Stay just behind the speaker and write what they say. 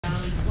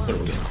You're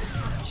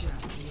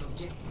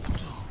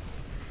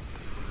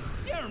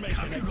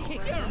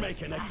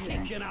making a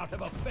chicken out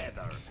of a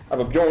feather. I have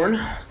a Bjorn.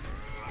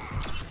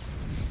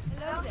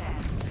 Hello there.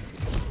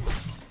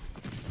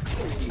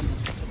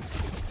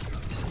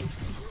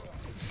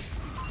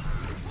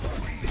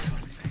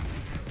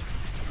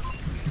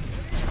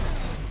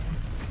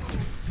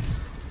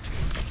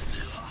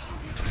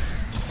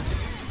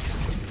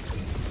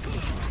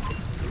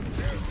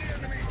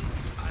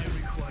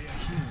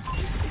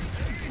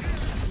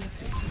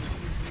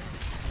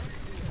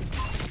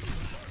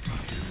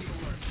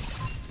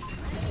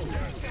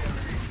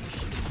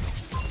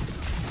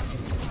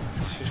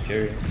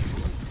 Scary.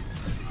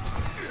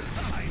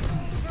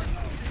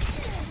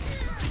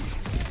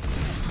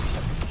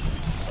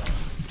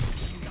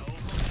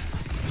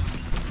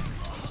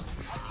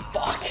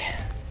 Fuck.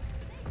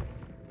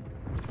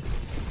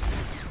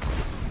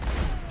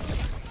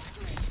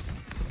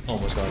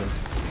 Almost got him.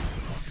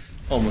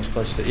 Almost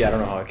clutched it. Yeah, I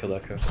don't know how I killed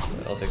that cook.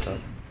 I'll take that.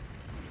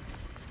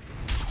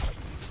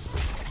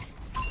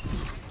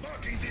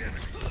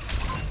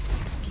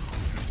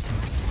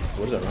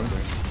 What is that run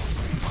there?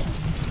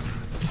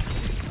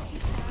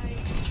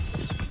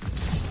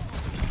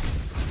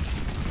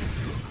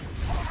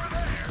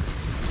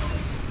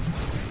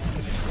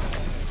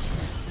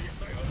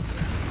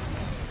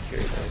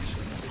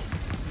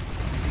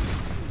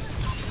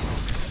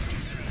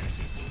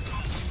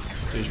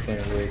 Just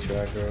playing way too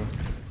aggro.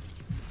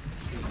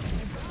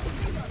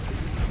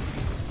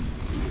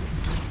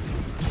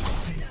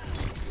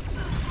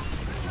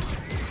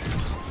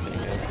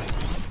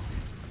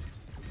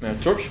 Man,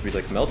 Torp should be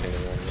like melting in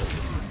one.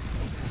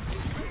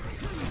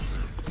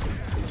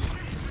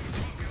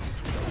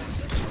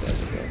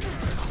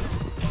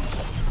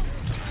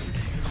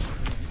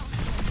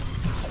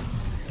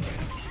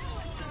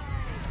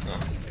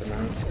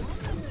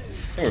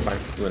 I think we're fine.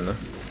 We win though.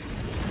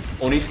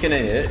 Only skin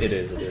ain't it? It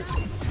is.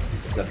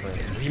 Definitely.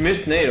 He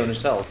missed nade on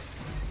himself.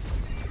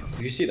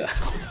 Did you see that?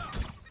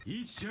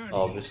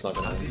 Oh, but it's not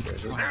gonna happen.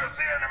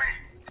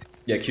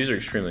 Yeah, Qs are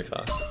extremely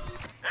fast.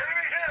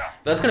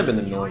 That's gonna be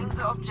the norm.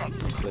 Later,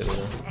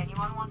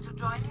 Anyone want to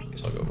join me?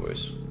 guess I'll go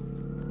voice.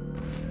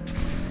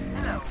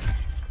 Hello.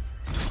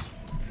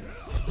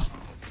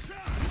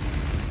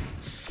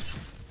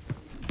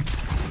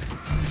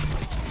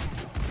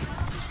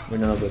 We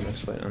know the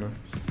next fight, I know.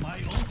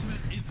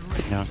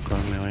 Yeah,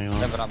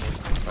 Never run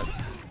this next fight.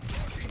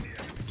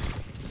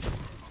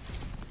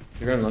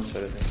 You're going left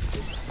side, I think.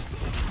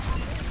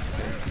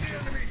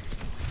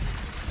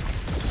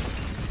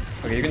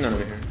 Okay, you can none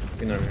over here. You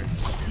can none over here.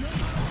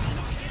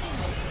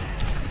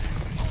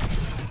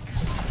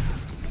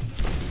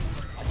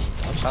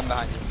 I'm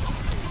behind you.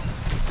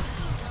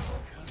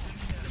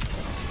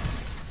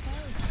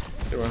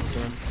 Go on.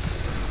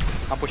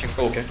 I'm pushing.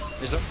 Oh, okay.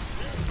 Is there?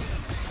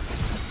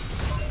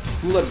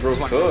 Who let bro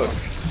cook?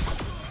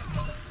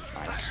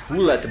 Nice.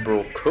 Who let the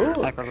bro cook?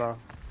 Necros.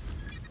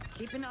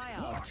 Keep an eye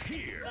out.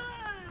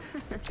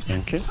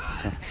 Thank you. The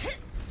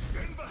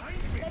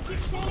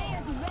kitsune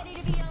is ready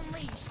to be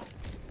unleashed.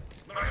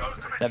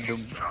 Them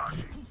doom.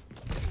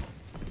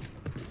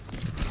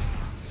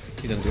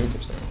 He doesn't do it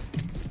this time.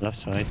 Left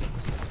side.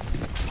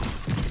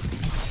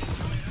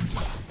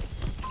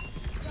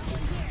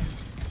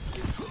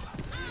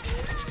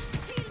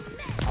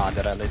 Ah,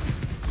 they're rallied.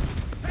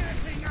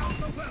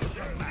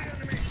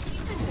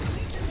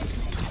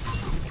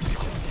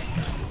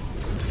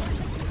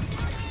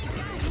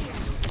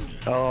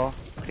 Oh,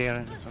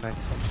 here, right.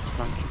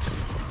 Flank.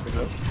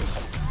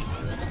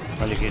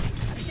 Really good.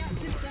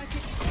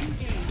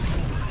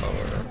 Oh,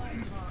 alright.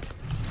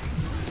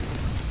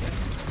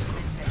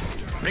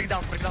 Break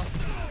down. Break down.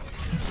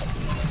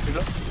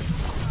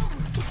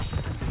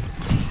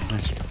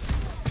 Nice.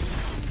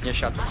 Yeah,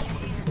 shot.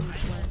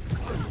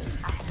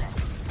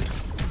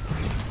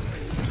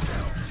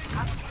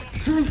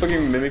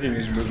 Fucking mimicking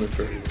his movement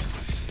for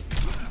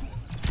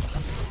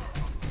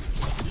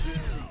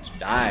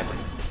die, bro.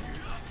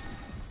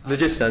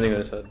 Legit standing on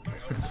his head.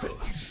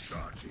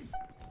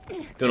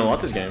 Doing a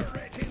lot this game.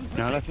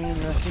 No, left me.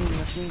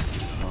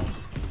 Oh.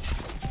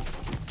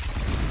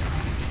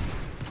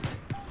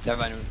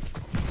 Never mind.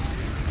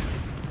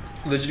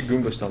 Legit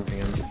Goomba stomping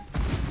him.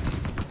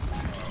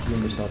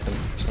 Goomba stomping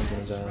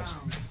his ass.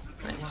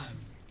 Nice.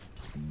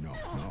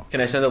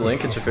 Can I send a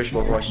link? It's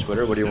official Overwatch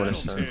Twitter. What do you want to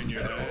send?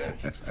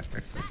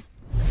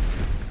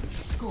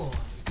 Score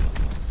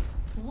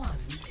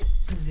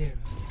 1-0.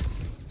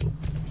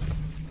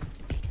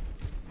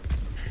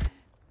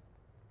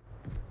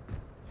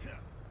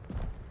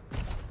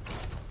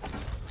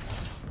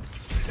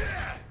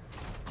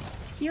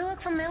 You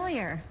look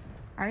familiar.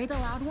 Are you the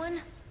loud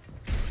one?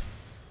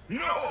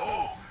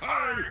 No!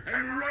 I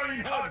am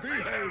Reinhard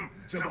Wilhelm,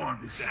 the one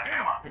with the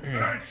hammer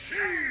and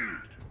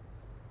shield!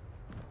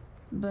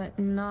 But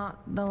not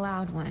the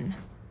loud one.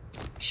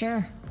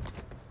 Sure.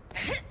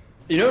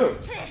 You know,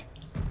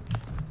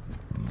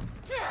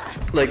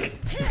 like,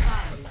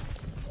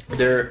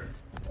 they're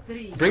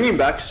bringing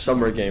back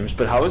summer games,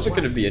 but how is it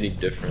going to be any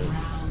different?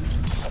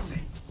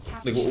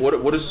 Like,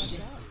 what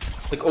is...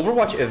 Like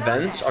Overwatch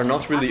events are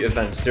not really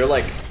events. They're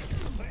like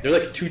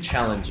 2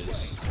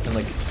 challenges and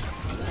like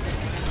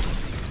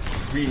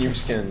 3 new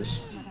skins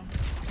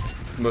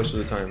most of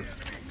the time.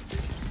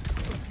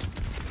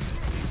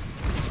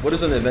 What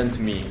does an event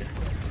mean?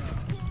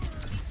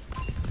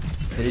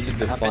 They need to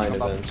define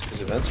events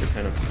because events are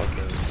kind of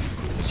fucking.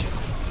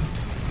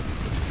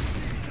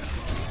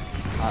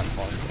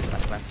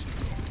 Nice lens.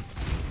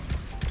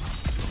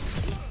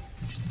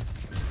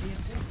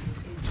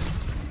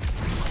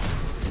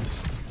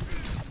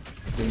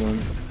 Good one.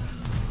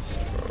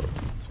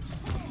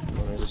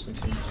 Oh, listen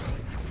to me.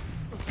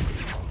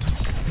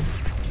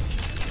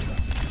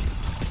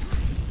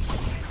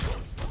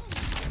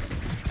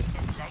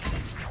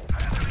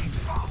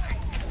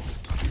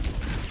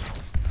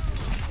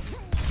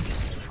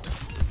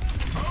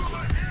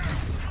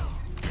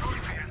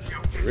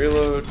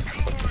 Reload. 2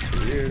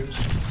 years.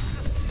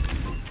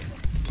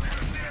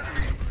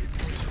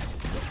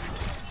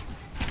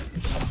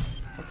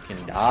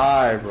 Fucking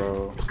die,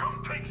 bro.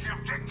 Come take the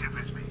objective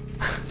with me.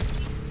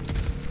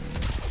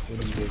 What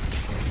is good?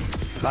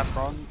 Left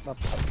front.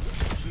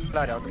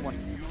 Blood out, come on.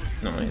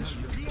 Nice.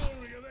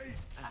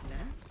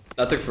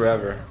 That took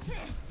forever.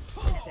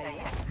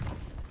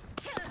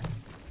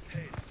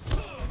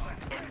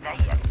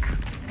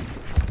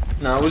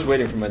 No, I was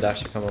waiting for my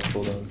dash to come up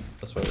cooldown.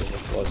 That's why it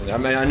wasn't. I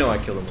mean, I know I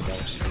killed him with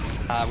dash.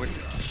 With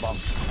bomb.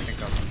 I can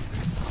go.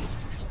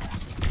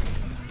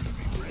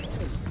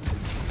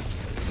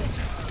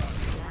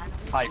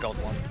 I got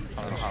one.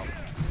 I don't know how.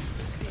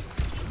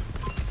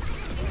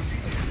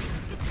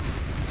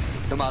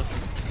 Come on.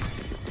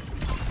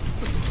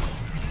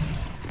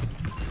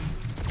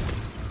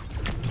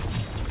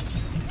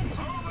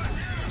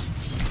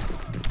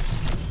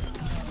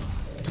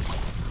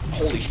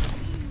 Holy.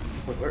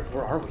 Wait,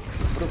 where are we?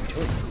 What are we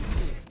doing?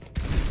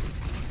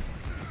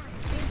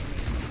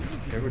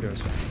 Okay, we're doing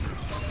something.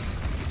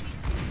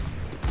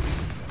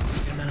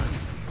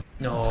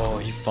 No,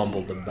 he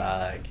fumbled the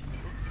bag.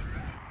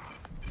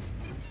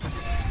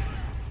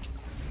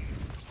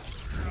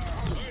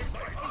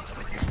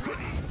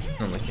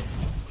 Unlucky.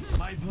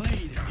 My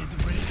blade is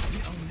ready to be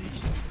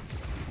unleashed.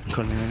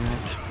 Call me in a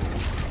minute.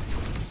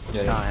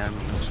 Yeah, No, I am.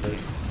 That's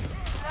right.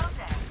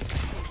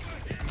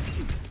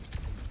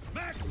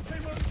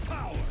 Maximum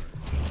power.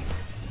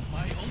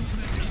 My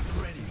ultimate is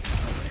ready.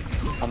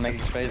 I'm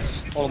making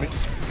space. All of me.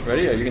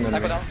 Ready? Are you gonna? I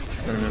go down.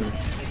 No.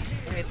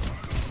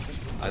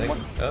 I think.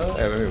 Oh,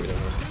 yeah, maybe we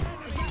don't.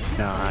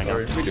 No, I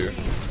Or got. we do.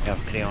 Yeah,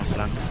 3 on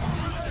flank.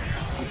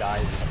 He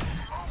died.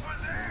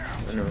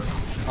 I know.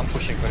 I'm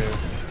pushing for you.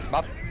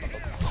 Map.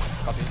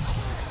 Copy.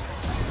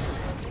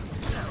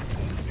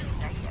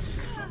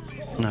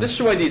 No. This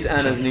is why these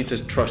Annas need to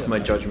trust my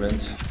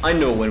judgment. I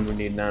know when we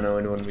need Nano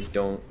and when we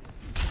don't.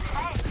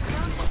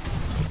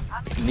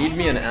 Need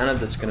me an Anna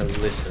that's gonna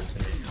listen to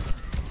me.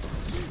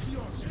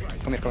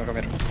 Come here.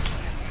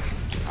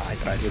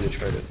 I really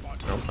tried it.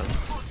 No, fine.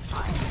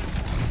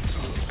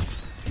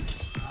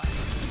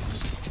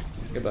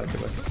 Get back.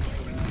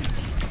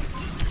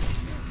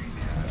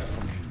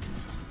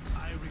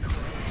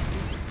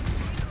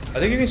 I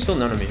think you can still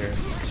nano me here.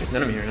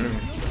 Nano me here.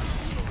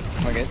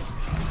 Okay.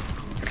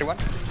 Okay, one.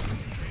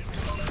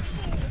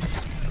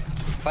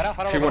 Fire,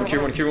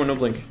 Q1, no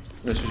blink.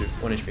 No Suju,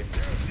 1 HP.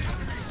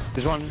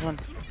 There's one.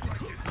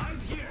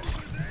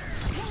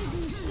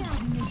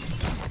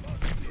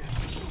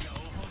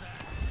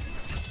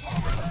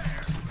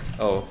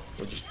 Oh,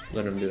 we'll just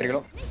let him do There you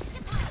it. go.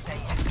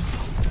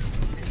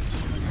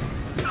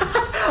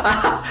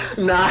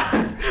 Nah.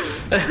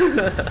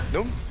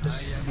 Doom.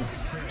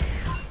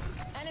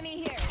 Enemy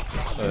here.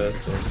 Oh,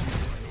 that's it.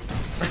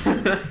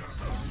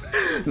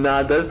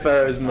 Nah, that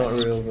fire is not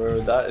real,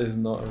 bro. That is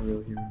not a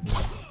real human being.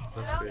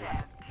 That's great.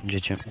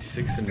 GG.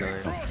 6 and 9.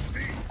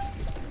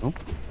 Oh.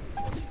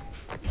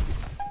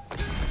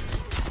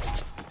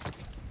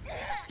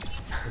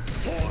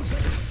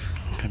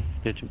 Okay,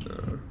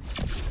 GG.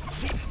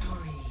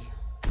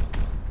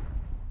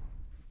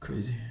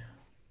 Crazy.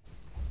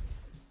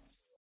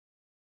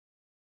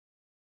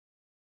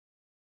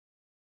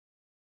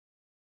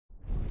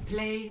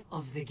 Play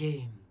of the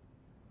game.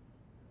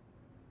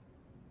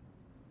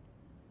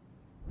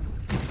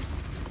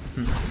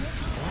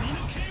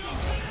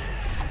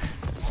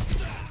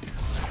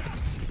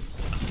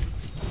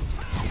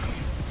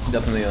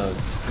 Definitely a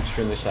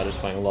extremely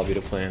satisfying lobby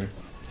to play in.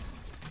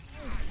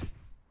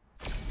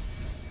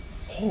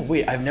 Oh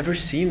wait, I've never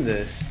seen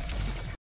this.